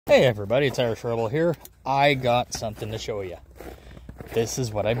Hey everybody, it's aeroscout here. I got something to show you. This is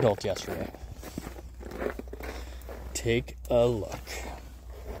what I built yesterday. Take a look.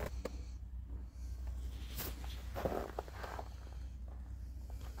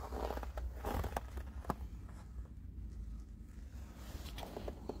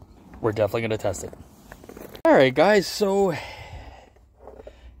 We're definitely going to test it. Alright guys, so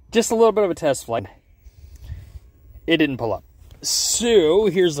just a little bit of a test flight. It didn't pull up. So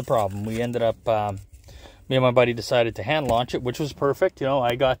here's the problem. We ended up, me and my buddy decided to hand launch it, which was perfect. You know,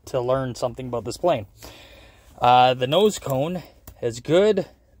 I got to learn something about this plane. The nose cone is good.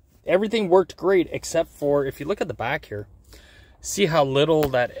 Everything worked great, except for, if you look at the back here, see how little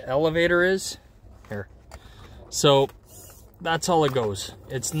that elevator is? Here. So that's all it goes.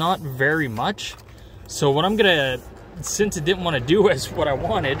 It's not very much. So what I'm gonna, since it didn't want to do as what I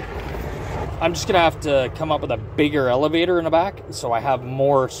wanted, I'm just gonna have to come up with a bigger elevator in the back so I have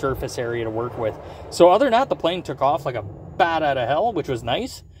more surface area to work with. So other than that, the plane took off like a bat out of hell, which was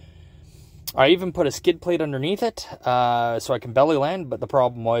nice. I even put a skid plate underneath it so I can belly land, but the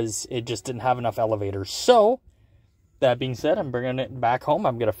problem was it just didn't have enough elevators. So that being said, I'm bringing it back home.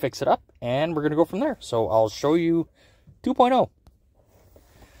 I'm gonna fix it up and we're gonna go from there. So I'll show you 2.0.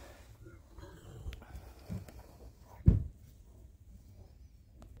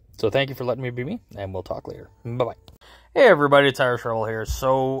 So thank you for letting me be me, and we'll talk later. Bye-bye. Hey everybody, it's aeroscout here.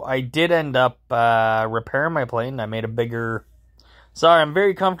 So I did end up repairing my plane. I made a bigger... Sorry, I'm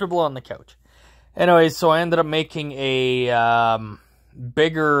very comfortable on the couch. Anyways, so I ended up making a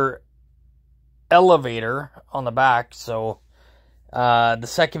bigger elevator on the back. So the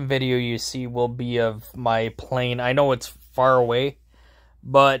second video you see will be of my plane. I know it's far away,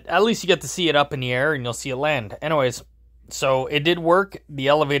 but at least you get to see it up in the air and you'll see it land. Anyways, so it did work. The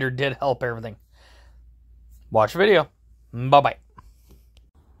elevator did help everything. Watch the video. Bye-bye.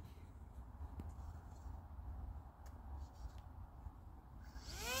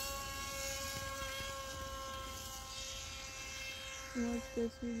 Watch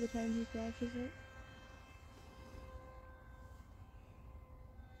this is the time he crashes it.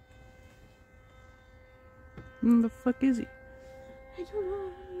 The fuck is he? I don't know.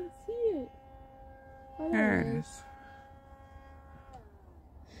 I didn't see